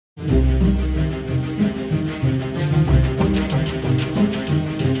What's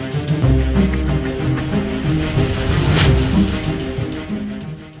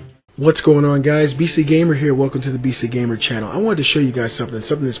going on, guys? Beastly Gamer here. Welcome to the Beastly Gamer channel. I wanted to show you guys something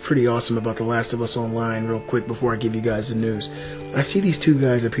that's pretty awesome about The Last of Us Online real quick before I give you guys the news. I see these two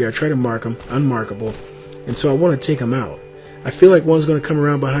guys up here. I try to mark them, unmarkable, and so I want to take them out. I feel like one's going to come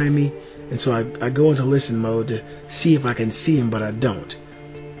around behind me, and so I go into listen mode to see if I can see him, but I don't.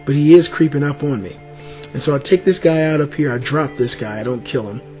 But he is creeping up on me. And so I take this guy out up here. I drop this guy. I don't kill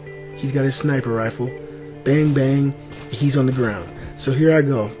him. He's got his sniper rifle. Bang, bang. He's on the ground. So here I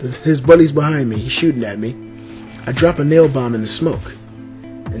go. His buddy's behind me. He's shooting at me. I drop a nail bomb in the smoke.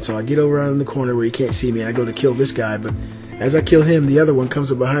 And so I get over out in the corner where he can't see me, and I go to kill this guy. But as I kill him, the other one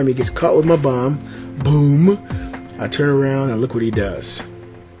comes up behind me, gets caught with my bomb. Boom. I turn around, and look what he does.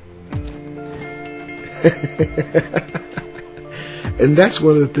 And that's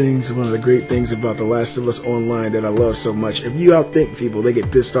one of the great things about The Last of Us Online that I love so much. If you outthink people, they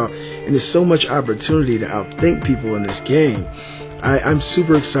get pissed off. And there's so much opportunity to outthink people in this game. I'm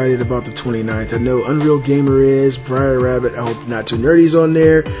super excited about the 29th. I know Unreal Gamer is, Briar Rabbit, I hope Not Too Nerdy's on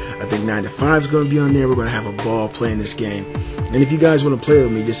there. I think 9 to 5 is going to be on there. We're going to have a ball playing this game. And if you guys want to play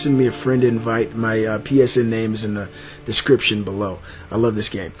with me, just send me a friend invite. My PSN name is in the description below. I love this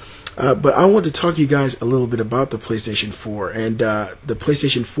game. But I want to talk to you guys a little bit about the PlayStation 4 and the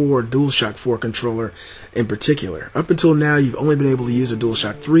PlayStation 4 DualShock 4 controller in particular. Up until now, you've only been able to use a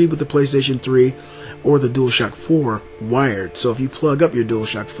DualShock 3 with the PlayStation 3 or the DualShock 4 wired. So if you plug up your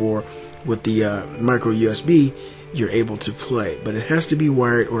DualShock 4 with the micro USB, you're able to play. But it has to be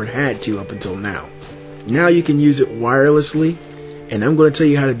wired, or it had to up until now. Now you can use it wirelessly, and I'm going to tell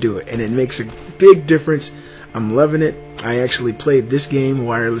you how to do it. And it makes a big difference. I'm loving it. I actually played this game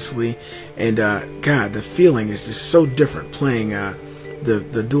wirelessly, and God, the feeling is just so different playing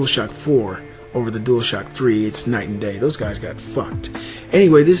the DualShock 4 over the DualShock 3. It's night and day. Those guys got fucked.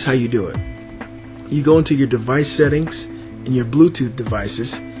 Anyway, this is how you do it. You go into your device settings in your Bluetooth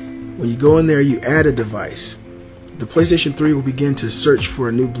devices. When you go in there, you add a device. The PlayStation 3 will begin to search for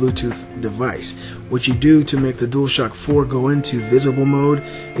a new Bluetooth device. What you do to make the DualShock 4 go into visible mode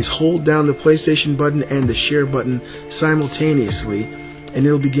is hold down the PlayStation button and the share button simultaneously, and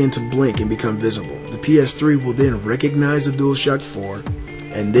it'll begin to blink and become visible. The PS3 will then recognize the DualShock 4,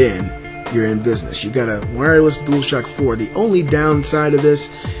 and then you're in business. You got a wireless DualShock 4. The only downside of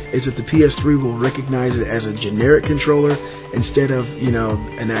this is that the PS3 will recognize it as a generic controller instead of,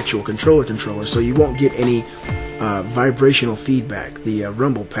 an actual controller. So you won't get any vibrational feedback. The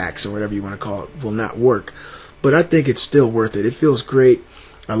rumble packs, or whatever you want to call it, will not work. But I think it's still worth it. It feels great.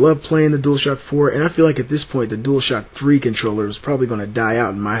 I love playing the DualShock 4, and I feel like at this point the DualShock 3 controller is probably going to die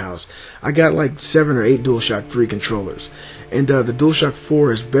out in my house. I got like 7 or 8 DualShock 3 controllers, and the DualShock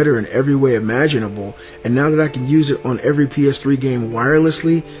 4 is better in every way imaginable, and now that I can use it on every PS3 game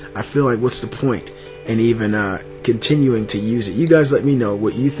wirelessly, I feel like what's the point in even continuing to use it? You guys let me know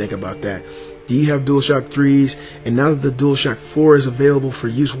what you think about that. Do you have DualShock 3s? And now that the DualShock 4 is available for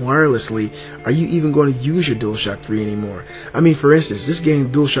use wirelessly, are you even going to use your DualShock 3 anymore? I mean, for instance, this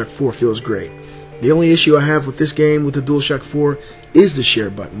game, DualShock 4, feels great. The only issue I have with this game, with the DualShock 4, is the share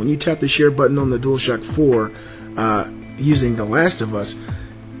button. When you tap the share button on the DualShock 4 using The Last of Us,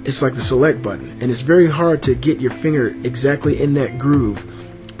 it's like the select button. And it's very hard to get your finger exactly in that groove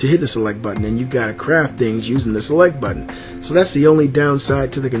to hit the select button, and you've got to craft things using the select button. So that's the only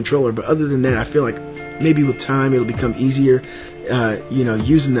downside to the controller. But other than that, I feel like maybe with time it'll become easier.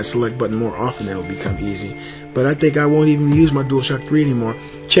 Using that select button more often, it'll become easy. But I think I won't even use my DualShock 3 anymore.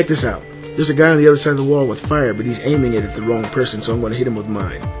 Check this out. There's a guy on the other side of the wall with fire, but he's aiming it at the wrong person, so I'm going to hit him with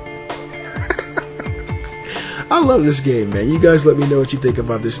mine. I love this game, man. You guys let me know what you think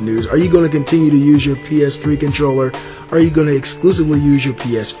about this news. Are you going to continue to use your PS3 controller? Or are you going to exclusively use your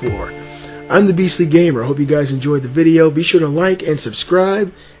PS4? I'm the Beastly Gamer. I hope you guys enjoyed the video. Be sure to like and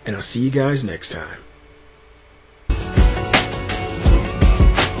subscribe, and I'll see you guys next time.